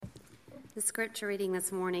The scripture reading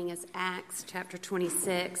this morning is Acts chapter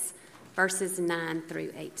 26, verses 9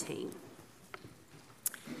 through 18.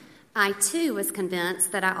 I too was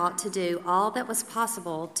convinced that I ought to do all that was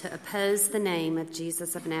possible to oppose the name of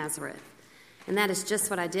Jesus of Nazareth. And that is just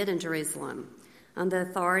what I did in Jerusalem. On the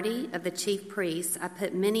authority of the chief priests, I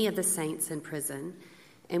put many of the saints in prison,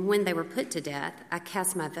 and when they were put to death, I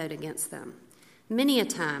cast my vote against them. Many a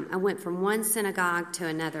time I went from one synagogue to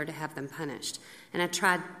another to have them punished, and I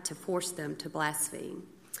tried to force them to blaspheme.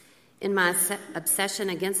 In my obsession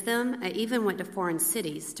against them, I even went to foreign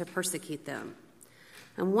cities to persecute them.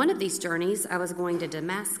 On one of these journeys, I was going to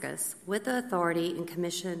Damascus with the authority and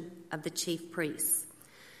commission of the chief priests.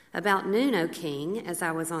 About noon, O king, as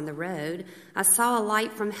I was on the road, I saw a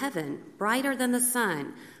light from heaven, brighter than the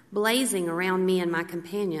sun, blazing around me and my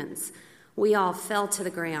companions. We all fell to the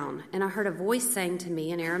ground, and I heard a voice saying to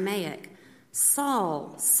me in Aramaic,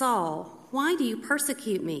 "Saul, Saul, why do you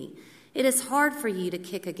persecute me? It is hard for you to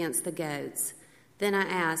kick against the goads." Then I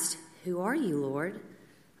asked, "Who are you, Lord?"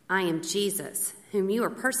 "I am Jesus, whom you are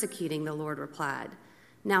persecuting," the Lord replied.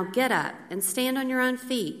 "Now get up and stand on your own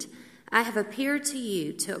feet. I have appeared to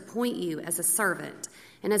you to appoint you as a servant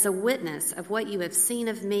and as a witness of what you have seen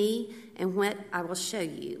of me and what I will show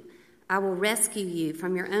you. I will rescue you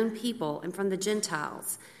from your own people and from the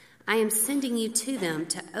Gentiles. I am sending you to them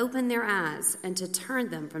to open their eyes and to turn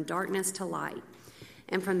them from darkness to light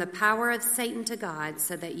and from the power of Satan to God,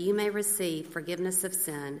 so that you may receive forgiveness of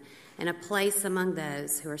sin and a place among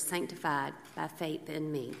those who are sanctified by faith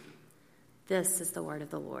in me." This is the word of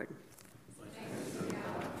the Lord.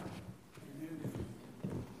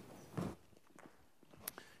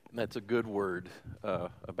 And that's a good word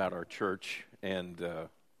about our church, and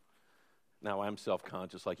now I'm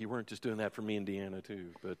self-conscious, like you weren't just doing that for me and Deanna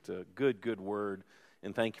too, but good word,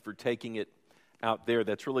 and thank you for taking it out there.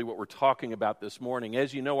 That's really what we're talking about this morning.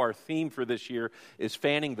 As you know, our theme for this year is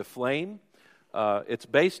fanning the flame. It's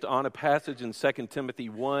based on a passage in 2 Timothy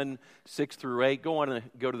 1, 6 through 8. Go on and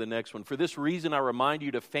go to the next one. "For this reason I remind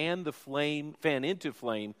you to fan into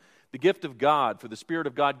flame the gift of God, for the Spirit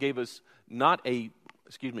of God gave us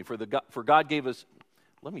for God gave us,"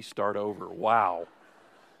 let me start over. Wow.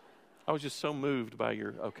 I was just so moved by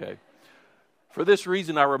okay. "For this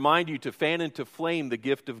reason, I remind you to fan into flame the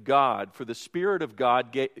gift of God. For the Spirit that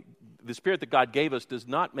God gave us does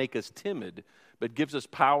not make us timid, but gives us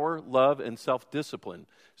power, love, and self-discipline.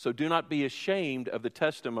 So do not be ashamed of the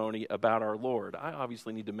testimony about our Lord." I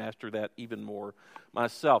obviously need to master that even more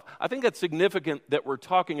myself. I think that's significant that we're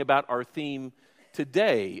talking about our theme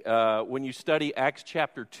today. When you study Acts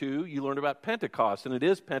chapter 2, you learn about Pentecost, and it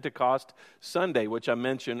is Pentecost Sunday, which I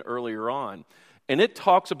mentioned earlier on. And it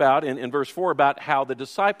talks about, in verse 4, about how the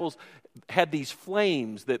disciples had these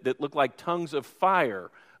flames that looked like tongues of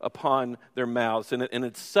fire upon their mouths, and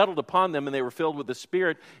it settled upon them, and they were filled with the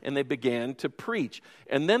Spirit, and they began to preach.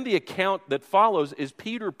 And then the account that follows is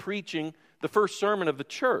Peter preaching the first sermon of the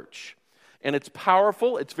church. And it's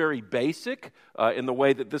powerful. It's very basic in the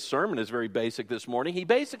way that this sermon is very basic this morning. He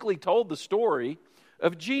basically told the story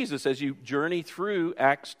of Jesus as you journey through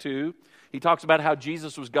Acts 2. He talks about how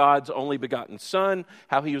Jesus was God's only begotten Son,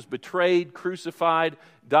 how he was betrayed, crucified,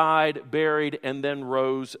 died, buried, and then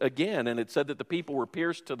rose again. And it said that the people were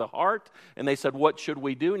pierced to the heart, and they said, "What should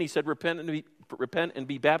we do?" And he said, repent and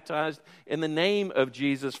be baptized in the name of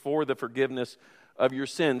Jesus for the forgiveness of your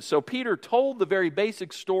sins. So Peter told the very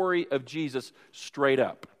basic story of Jesus straight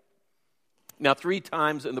up. Now, 3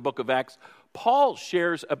 times in the book of Acts, Paul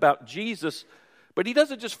shares about Jesus, but he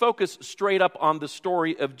doesn't just focus straight up on the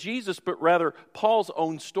story of Jesus, but rather Paul's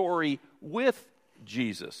own story with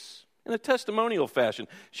Jesus in a testimonial fashion.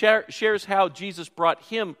 Shares how Jesus brought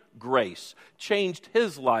him grace, changed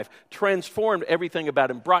his life, transformed everything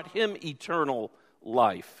about him, brought him eternal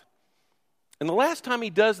life. And the last time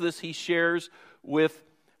he does this, he shares with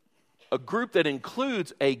a group that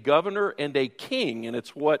includes a governor and a king, and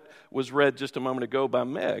it's what was read just a moment ago by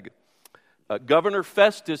Meg. Governor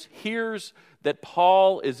Festus hears that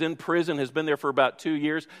Paul is in prison, has been there for about 2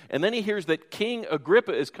 years, and then he hears that King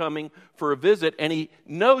Agrippa is coming for a visit, and he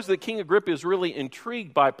knows that King Agrippa is really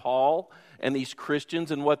intrigued by Paul and these Christians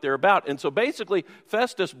and what they're about. And so basically,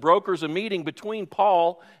 Festus brokers a meeting between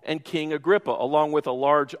Paul and King Agrippa, along with a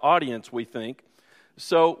large audience, we think.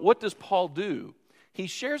 So what does Paul do? He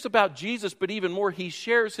shares about Jesus, but even more, he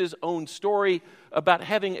shares his own story about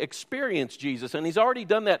having experienced Jesus. And he's already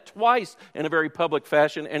done that twice in a very public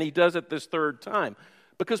fashion, and he does it this third time.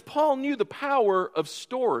 Because Paul knew the power of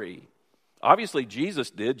story. Obviously, Jesus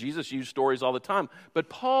did. Jesus used stories all the time. But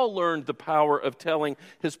Paul learned the power of telling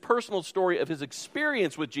his personal story of his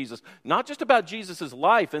experience with Jesus, not just about Jesus'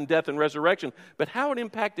 life and death and resurrection, but how it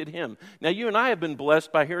impacted him. Now, you and I have been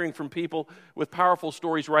blessed by hearing from people with powerful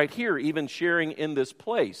stories right here, even sharing in this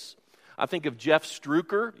place. I think of Jeff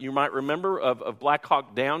Struker, you might remember, of Black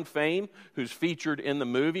Hawk Down fame, who's featured in the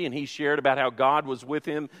movie, and he shared about how God was with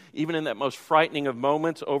him, even in that most frightening of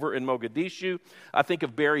moments over in Mogadishu. I think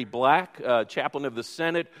of Barry Black, chaplain of the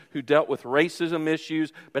Senate, who dealt with racism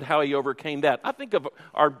issues, but how he overcame that. I think of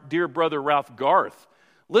our dear brother Ralph Garth.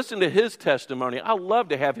 Listen to his testimony. I love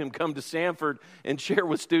to have him come to Sanford and share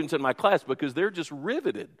with students in my class because they're just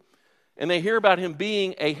riveted. And they hear about him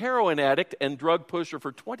being a heroin addict and drug pusher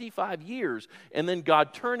for 25 years, and then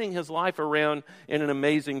God turning his life around in an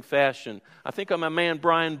amazing fashion. I think of my man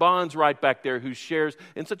Brian Bonds right back there, who shares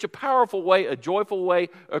in such a powerful way, a joyful way,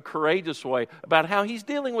 a courageous way, about how he's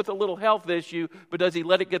dealing with a little health issue, but does he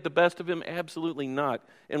let it get the best of him? Absolutely not.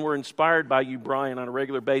 And we're inspired by you, Brian, on a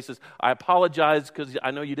regular basis. I apologize because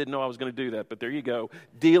I know you didn't know I was going to do that, but there you go.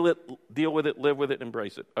 Deal with it, live with it,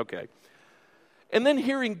 embrace it. Okay. And then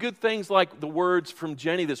hearing good things like the words from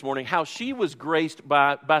Jenny this morning, how she was graced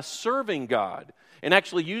by serving God and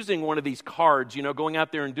actually using one of these cards, going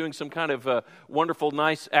out there and doing some kind of wonderful,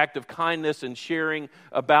 nice act of kindness and sharing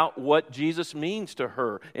about what Jesus means to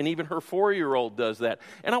her. And even her 4-year-old does that.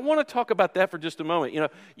 And I want to talk about that for just a moment.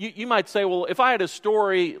 You might say, well, if I had a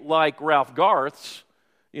story like Ralph Garth's,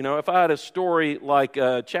 if I had a story like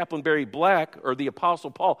Chaplain Barry Black or the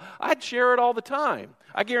Apostle Paul, I'd share it all the time.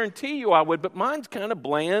 I guarantee you I would, but mine's kind of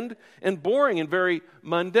bland and boring and very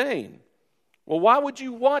mundane. Well, why would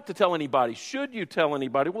you want to tell anybody? Should you tell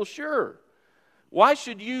anybody? Well, sure. Why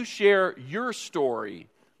should you share your story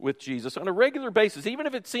with Jesus on a regular basis, even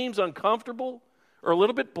if it seems uncomfortable or a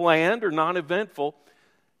little bit bland or non-eventful?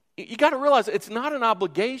 You got to realize it's not an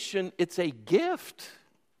obligation, it's a gift.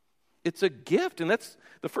 It's a gift, and that's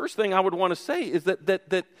the first thing I would want to say is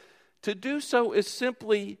that to do so is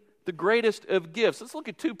simply the greatest of gifts. Let's look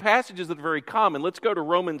at two passages that are very common. Let's go to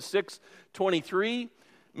Romans 6:23.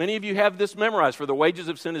 Many of you have this memorized. For the wages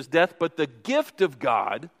of sin is death, but the gift of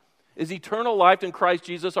God is eternal life in Christ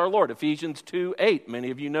Jesus our Lord. Ephesians 2:8.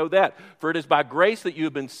 Many of you know that. For it is by grace that you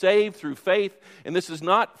have been saved through faith, and this is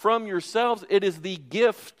not from yourselves, it is the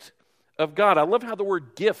gift of God. I love how the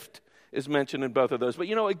word gift is mentioned in both of those. But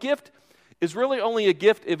a gift is really only a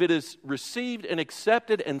gift if it is received and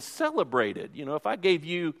accepted and celebrated. If I gave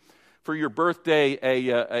you for your birthday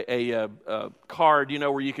a card,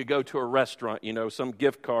 where you could go to a restaurant, some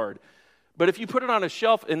gift card. But if you put it on a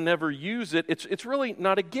shelf and never use it, it's really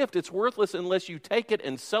not a gift. It's worthless unless you take it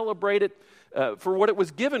and celebrate it for what it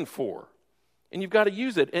was given for. And you've got to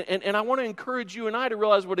use it. And I want to encourage you and I to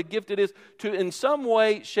realize what a gift it is to, in some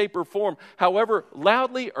way, shape, or form, however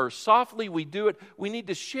loudly or softly we do it, we need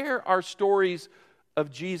to share our stories of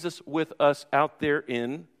Jesus with us out there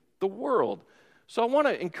in the world. So I want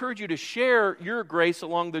to encourage you to share your grace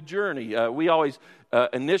along the journey. We always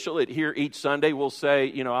initial it here each Sunday. We'll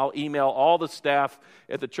say, I'll email all the staff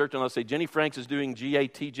at the church and I'll say, Jenny Franks is doing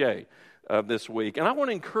GATJ this week. And I want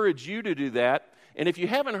to encourage you to do that. And if you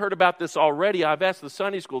haven't heard about this already, I've asked the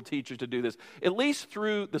Sunday school teachers to do this, at least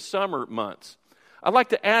through the summer months. I'd like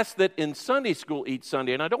to ask that in Sunday school each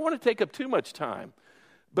Sunday, and I don't want to take up too much time,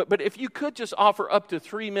 but if you could just offer up to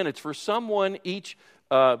 3 minutes for someone each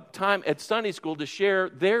time at Sunday school to share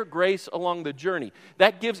their grace along the journey.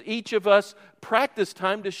 That gives each of us practice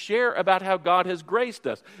time to share about how God has graced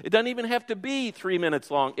us. It doesn't even have to be 3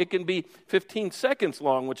 minutes long. It can be 15 seconds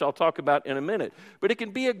long, which I'll talk about in a minute. But it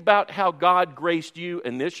can be about how God graced you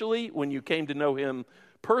initially when you came to know Him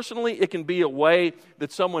personally. It can be a way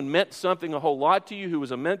that someone meant something a whole lot to you, who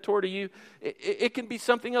was a mentor to you. It can be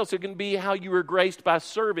something else. It can be how you were graced by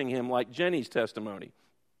serving Him, like Jenny's testimony.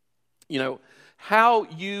 How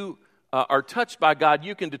you are touched by God,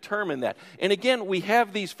 you can determine that. And again, we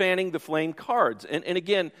have these fanning the flame cards. And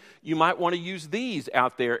again, you might want to use these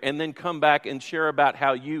out there and then come back and share about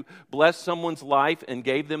how you blessed someone's life and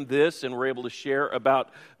gave them this and were able to share about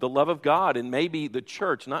the love of God and maybe the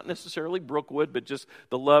church, not necessarily Brookwood, but just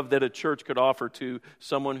the love that a church could offer to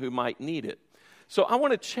someone who might need it. So I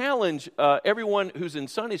want to challenge everyone who's in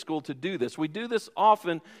Sunday school to do this. We do this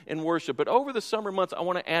often in worship, but over the summer months, I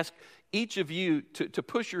want to ask each of you to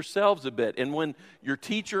push yourselves a bit. And when your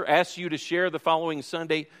teacher asks you to share the following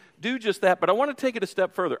Sunday, do just that. But I want to take it a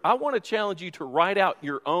step further. I want to challenge you to write out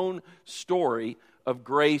your own story of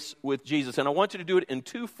grace with Jesus. And I want you to do it in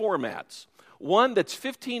two formats. One that's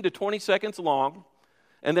 15 to 20 seconds long,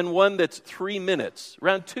 and then one that's 3 minutes,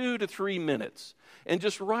 around 2 to 3 minutes. And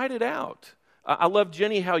just write it out. I love,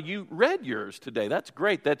 Jenny, how you read yours today. That's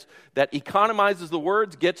great. That economizes the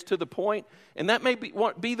words, gets to the point, and that may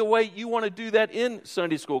be the way you want to do that in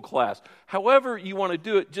Sunday school class. However you want to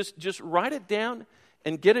do it, just write it down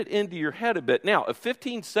and get it into your head a bit. Now, a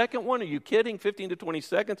 15-second one, are you kidding? 15 to 20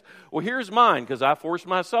 seconds? Well, here's mine, because I forced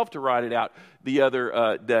myself to write it out the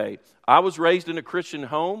other day. I was raised in a Christian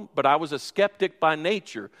home, but I was a skeptic by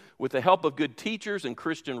nature. With the help of good teachers and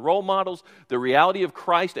Christian role models, the reality of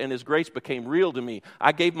Christ and His grace became real to me.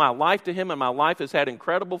 I gave my life to Him, and my life has had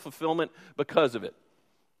incredible fulfillment because of it.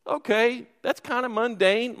 Okay, that's kind of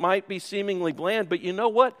mundane, might be seemingly bland, but you know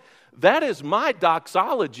what? That is my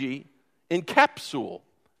doxology in capsule.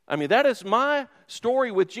 I mean, that is my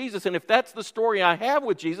story with Jesus, and if that's the story I have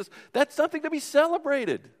with Jesus, that's something to be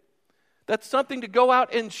celebrated. That's something to go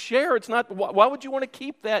out and share. It's not. Why would you want to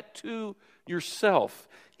keep that to yourself?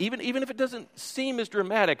 Even if it doesn't seem as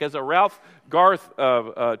dramatic as a Ralph Garth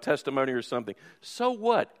testimony or something. So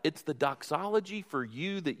what? It's the doxology for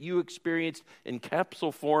you that you experienced in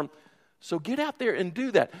capsule form. So get out there and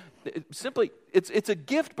do that. Simply, it's a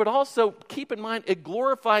gift, but also keep in mind it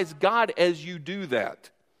glorifies God as you do that.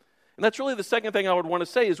 And that's really the second thing I would want to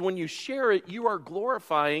say is when you share it, you are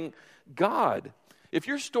glorifying God. If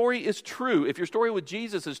your story is true, if your story with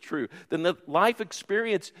Jesus is true, then the life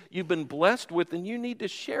experience you've been blessed with, then you need to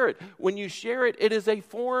share it. When you share it, it is a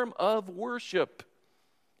form of worship.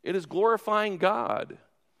 It is glorifying God.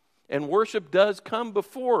 And worship does come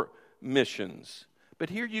before missions. But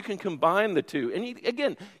here you can combine the two. And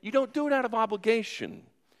again, you don't do it out of obligation.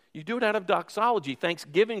 You do it out of doxology,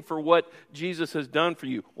 thanksgiving for what Jesus has done for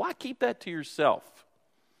you. Why keep that to yourself?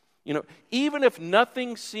 You know, even if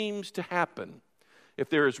nothing seems to happen, if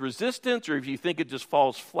there is resistance or if you think it just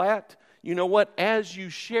falls flat, you know what? As you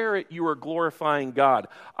share it, you are glorifying God.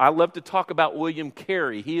 I love to talk about William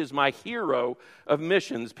Carey. He is my hero of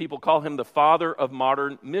missions. People call him the father of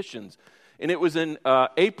modern missions. And it was in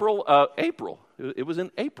April. It was in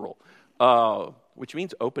April, which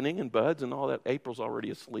means opening and buds and all that. April's already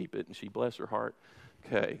asleep, isn't she? Bless her heart.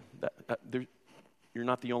 Okay. You're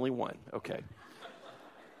not the only one. Okay.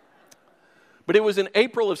 But it was in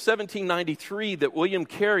April of 1793 that William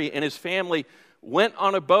Carey and his family went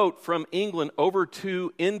on a boat from England over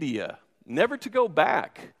to India, never to go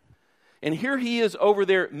back. And here he is over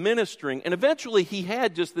there ministering. And eventually he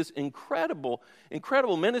had just this incredible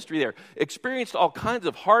ministry there. Experienced all kinds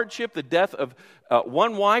of hardship, the death of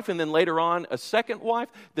one wife and then later on a second wife,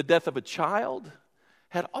 the death of a child.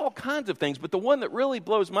 Had all kinds of things. But the one that really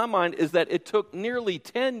blows my mind is that it took nearly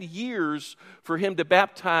 10 years for him to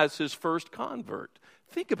baptize his first convert.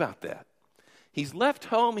 Think about that. He's left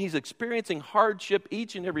home. He's experiencing hardship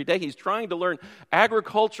each and every day. He's trying to learn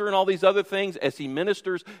agriculture and all these other things as he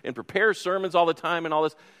ministers and prepares sermons all the time and all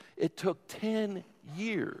this. It took 10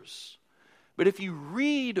 years. But if you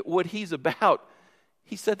read what he's about,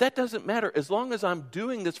 he said, that doesn't matter. As long as I'm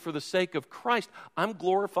doing this for the sake of Christ, I'm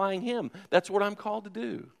glorifying Him. That's what I'm called to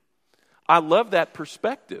do. I love that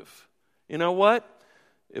perspective. You know what?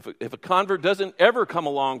 If a convert doesn't ever come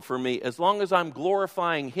along for me, as long as I'm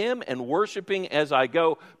glorifying Him and worshiping as I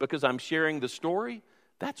go because I'm sharing the story,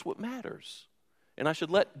 that's what matters. And I should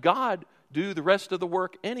let God do the rest of the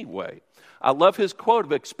work anyway. I love his quote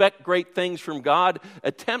of expect great things from God,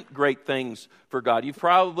 attempt great things for God. You've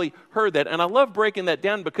probably heard that. And I love breaking that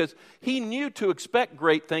down because he knew to expect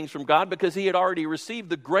great things from God because he had already received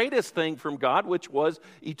the greatest thing from God, which was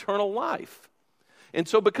eternal life. And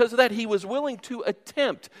so because of that, he was willing to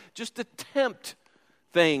attempt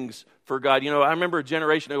things for God. You know, I remember a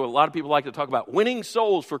generation ago, a lot of people like to talk about winning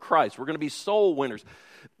souls for Christ. We're going to be soul winners.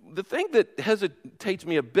 The thing that hesitates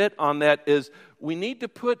me a bit on that is we need to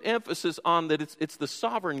put emphasis on that it's the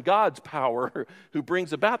sovereign God's power who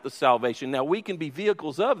brings about the salvation. Now, we can be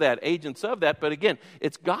vehicles of that, agents of that, but again,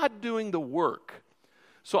 it's God doing the work.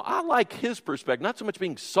 So I like his perspective, not so much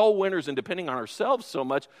being soul winners and depending on ourselves so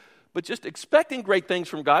much, but just expecting great things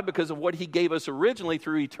from God because of what he gave us originally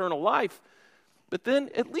through eternal life, but then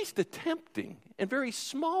at least attempting, in very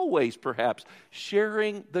small ways perhaps,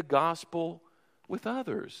 sharing the gospel with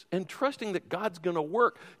others and trusting that God's going to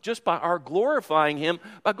work just by our glorifying him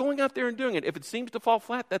by going out there and doing it. If it seems to fall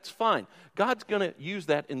flat, that's fine. God's going to use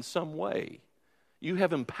that in some way. You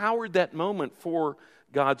have empowered that moment for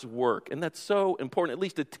God's work, and that's so important, at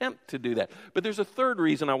least attempt to do that. But there's a third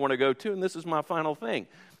reason I want to go to, and this is my final thing.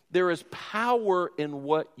 There is power in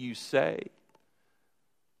what you say.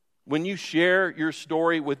 When you share your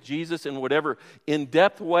story with Jesus in whatever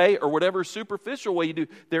in-depth way or whatever superficial way you do,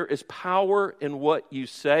 there is power in what you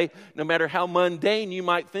say, no matter how mundane you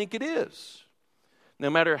might think it is.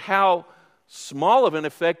 No matter how small of an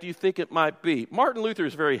effect do you think it might be? Martin Luther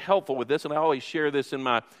is very helpful with this, and I always share this in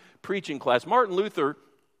my preaching class. Martin Luther,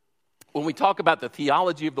 when we talk about the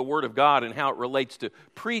theology of the Word of God and how it relates to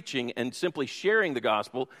preaching and simply sharing the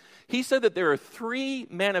gospel, he said that there are three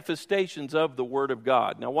manifestations of the Word of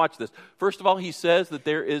God. Now watch this. First of all, he says that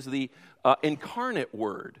there is the incarnate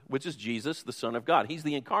Word, which is Jesus, the Son of God. He's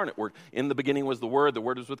the incarnate Word. In the beginning was the Word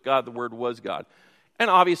was with God, the Word was God. And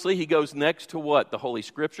obviously he goes next to what? The Holy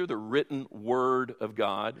Scripture, the written Word of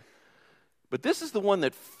God. But this is the one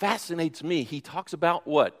that fascinates me. He talks about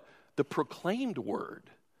what? The proclaimed Word.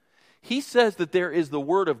 He says that there is the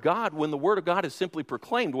Word of God when the Word of God is simply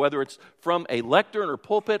proclaimed, whether it's from a lectern or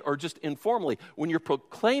pulpit or just informally. When you're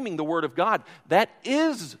proclaiming the Word of God, that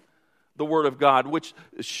is the Word of God, which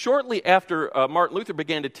shortly after Martin Luther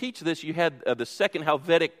began to teach this, you had the Second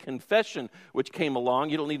Helvetic Confession, which came along.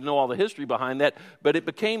 You don't need to know all the history behind that, but it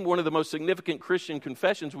became one of the most significant Christian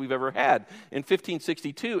confessions we've ever had in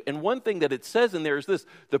 1562. And one thing that it says in there is this: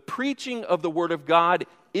 the preaching of the Word of God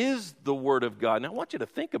is the Word of God. Now, I want you to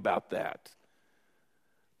think about that,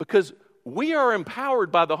 because we are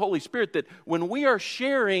empowered by the Holy Spirit that when we are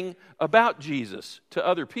sharing about Jesus to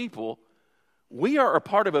other people, we are a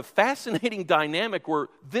part of a fascinating dynamic where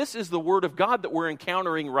this is the Word of God that we're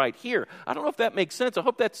encountering right here. I don't know if that makes sense. I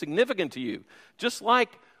hope that's significant to you. Just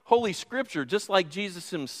like Holy Scripture, just like Jesus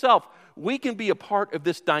himself, we can be a part of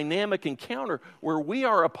this dynamic encounter where we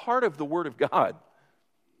are a part of the Word of God.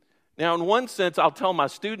 Now, in one sense, I'll tell my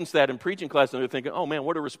students that in preaching class, and they're thinking, oh man,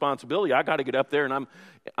 what a responsibility. I got to get up there and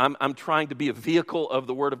I'm trying to be a vehicle of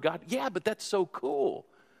the Word of God. Yeah, but that's so cool.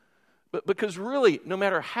 But because really, no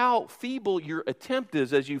matter how feeble your attempt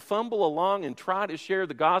is, as you fumble along and try to share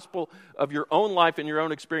the gospel of your own life and your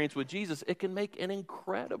own experience with Jesus, it can make an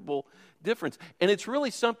incredible difference. And it's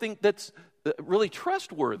really something that's really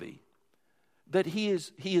trustworthy, that he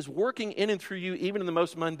is working in and through you even in the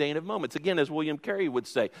most mundane of moments. Again, as William Carey would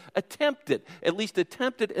say, attempt it, at least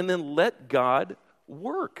attempt it, and then let God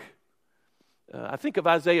work. I think of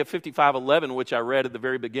Isaiah 55:11, which I read at the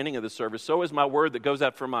very beginning of the service. So is my word that goes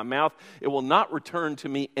out from my mouth. It will not return to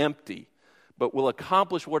me empty, but will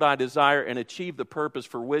accomplish what I desire and achieve the purpose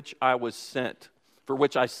for which I was sent, for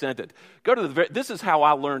which I sent it. This is how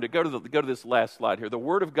I learned it. Go to this last slide here. The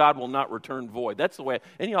word of God will not return void. That's the way.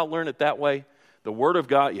 Any of y'all learn it that way? The word of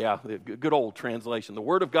God, yeah, good old translation. The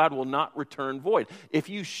word of God will not return void. If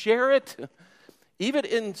you share it, even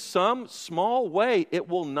in some small way, it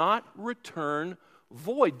will not return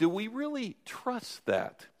void. Do we really trust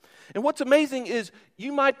that? And what's amazing is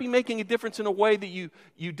you might be making a difference in a way that you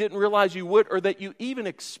didn't realize you would, or that you even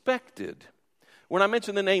expected. When I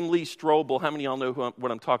mentioned the name Lee Strobel, how many of y'all know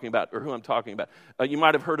what I'm talking about, or who I'm talking about? You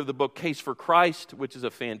might have heard of the book Case for Christ, which is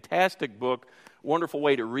a fantastic book, wonderful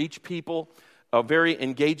way to reach people, a very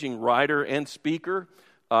engaging writer and speaker.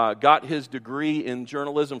 Got his degree in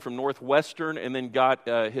journalism from Northwestern, and then got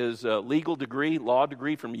his legal degree, law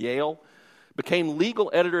degree from Yale. Became legal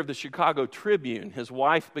editor of the Chicago Tribune. His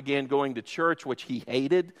wife began going to church, which he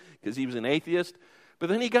hated because he was an atheist. But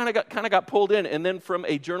then he kind of got pulled in, and then from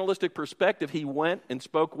a journalistic perspective, he went and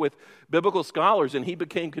spoke with biblical scholars, and he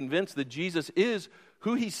became convinced that Jesus is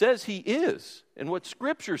who he says he is and what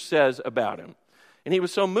Scripture says about him. And he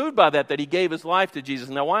was so moved by that he gave his life to Jesus.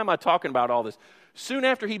 Now, why am I talking about all this? Soon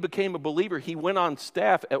after he became a believer, he went on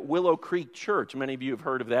staff at Willow Creek Church. Many of you have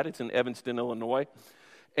heard of that. It's in Evanston, Illinois.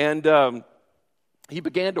 And he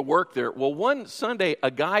began to work there. Well, one Sunday,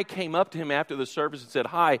 a guy came up to him after the service and said,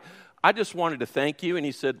 "Hi, I just wanted to thank you." And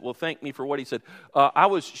he said, "Well, thank me for what?" He said, "I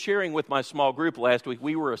was sharing with my small group last week.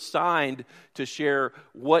 We were assigned to share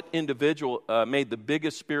what individual made the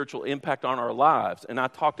biggest spiritual impact on our lives. And I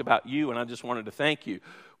talked about you, and I just wanted to thank you."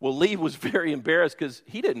 Well, Lee was very embarrassed because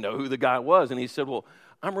he didn't know who the guy was. And he said, "Well,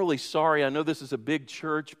 I'm really sorry. I know this is a big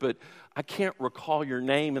church, but I can't recall your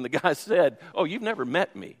name." And the guy said, "Oh, you've never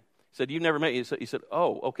met me." He said, "You've never met me?" He said,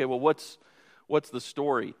 "Oh, okay, well, what's the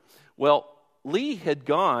story?" Well, Lee had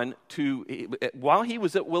gone while he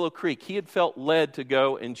was at Willow Creek, he had felt led to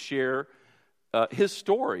go and share his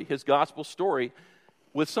story, his gospel story,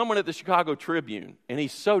 with someone at the Chicago Tribune. And he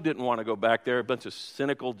so didn't want to go back there, a bunch of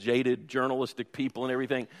cynical, jaded, journalistic people and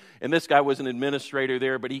everything. And this guy was an administrator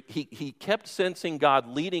there, but he kept sensing God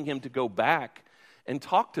leading him to go back and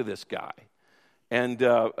talk to this guy.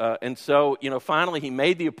 And so, finally he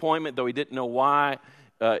made the appointment, though he didn't know why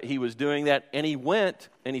he was doing that. And he went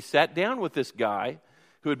and he sat down with this guy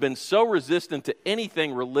who had been so resistant to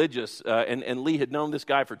anything religious. And Lee had known this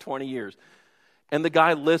guy for 20 years. And the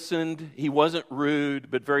guy listened. He wasn't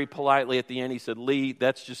rude, but very politely at the end he said, "Lee,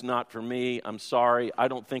 that's just not for me. I'm sorry. I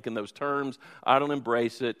don't think in those terms. I don't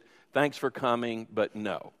embrace it. Thanks for coming, but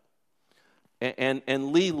no."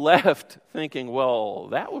 And Lee left thinking, well,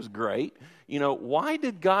 that was great. Why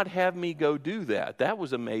did God have me go do that? That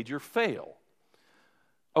was a major fail.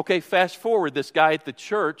 Okay, fast forward, this guy at the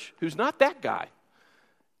church, who's not that guy,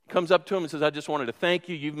 comes up to him and says, I just wanted to thank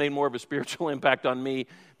you. You've made more of a spiritual impact on me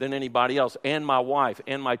than anybody else, and my wife,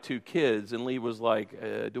 and my 2 kids. And Lee was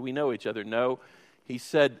like, do we know each other? No. He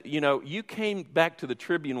said, you came back to the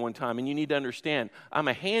Tribune one time, and you need to understand, I'm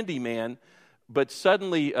a handyman, but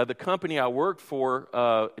suddenly the company I worked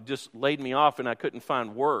for just laid me off and I couldn't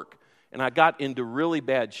find work. And I got into really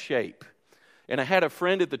bad shape. And I had a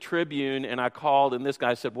friend at the Tribune and I called and this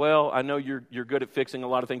guy said, well, I know you're good at fixing a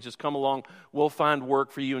lot of things. Just come along. We'll find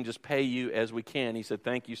work for you and just pay you as we can. He said,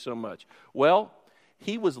 thank you so much. Well,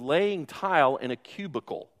 he was laying tile in a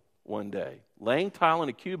cubicle one day. Laying tile in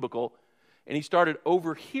a cubicle, and he started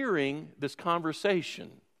overhearing this conversation.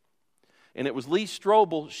 And it was Lee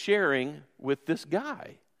Strobel sharing with this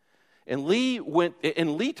guy. And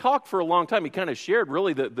Lee talked for a long time. He kind of shared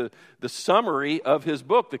really the summary of his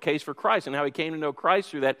book, The Case for Christ, and how he came to know Christ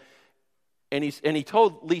through that. And he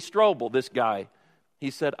told Lee Strobel, this guy, he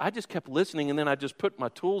said, I just kept listening, and then I just put my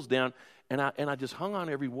tools down, and I just hung on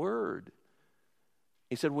every word.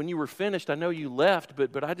 He said, when you were finished, I know you left,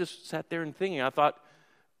 but I just sat there and thinking, I thought,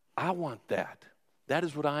 I want that. That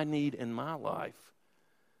is what I need in my life.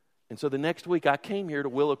 And so the next week I came here to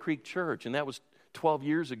Willow Creek Church, and that was 12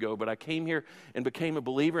 years ago, but I came here and became a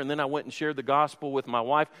believer, and then I went and shared the gospel with my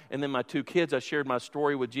wife, and then my 2 kids, I shared my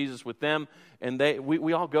story with Jesus with them, and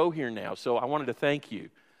we all go here now, so I wanted to thank you.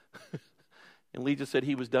 And Lee just said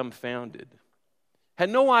he was dumbfounded. Had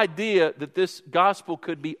no idea that this gospel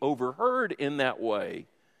could be overheard in that way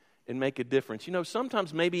and make a difference.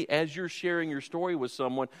 Sometimes maybe as you're sharing your story with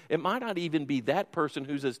someone, it might not even be that person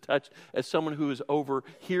who's as touched as someone who is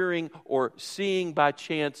overhearing or seeing by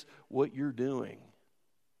chance what you're doing.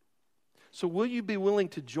 So will you be willing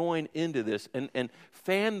to join into this and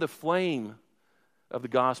fan the flame of the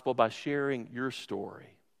gospel by sharing your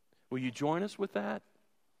story? Will you join us with that?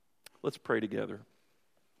 Let's pray together.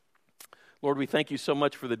 Lord, we thank you so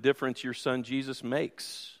much for the difference your son Jesus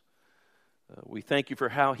makes. We thank you for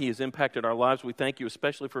how he has impacted our lives. We thank you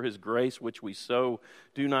especially for his grace, which we so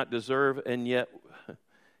do not deserve, and yet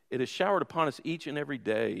it is showered upon us each and every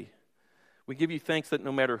day. We give you thanks that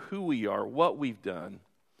no matter who we are, what we've done,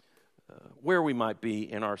 where we might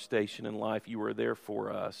be in our station in life, you are there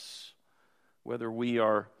for us. Whether we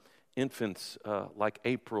are infants like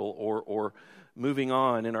April or moving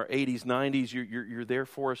on in our 80s, 90s, you're there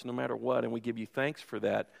for us no matter what, and we give you thanks for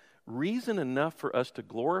that. Reason enough for us to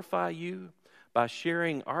glorify you by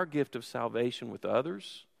sharing our gift of salvation with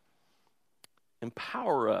others.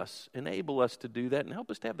 Empower us, enable us to do that, and help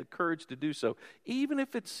us to have the courage to do so, even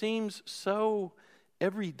if it seems so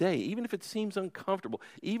every day, even if it seems uncomfortable,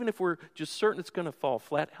 even if we're just certain it's going to fall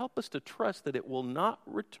flat. Help us to trust that it will not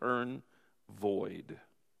return void.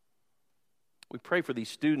 We pray for these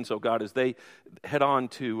students, oh God, as they head on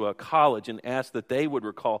to college, and ask that they would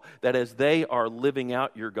recall that as they are living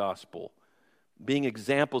out your gospel, being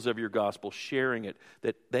examples of your gospel, sharing it,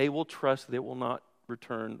 that they will trust that it will not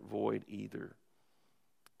return void either.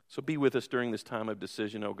 So be with us during this time of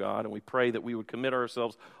decision, oh God, and we pray that we would commit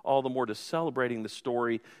ourselves all the more to celebrating the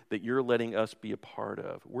story that you're letting us be a part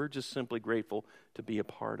of. We're just simply grateful to be a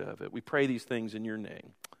part of it. We pray these things in your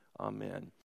name. Amen.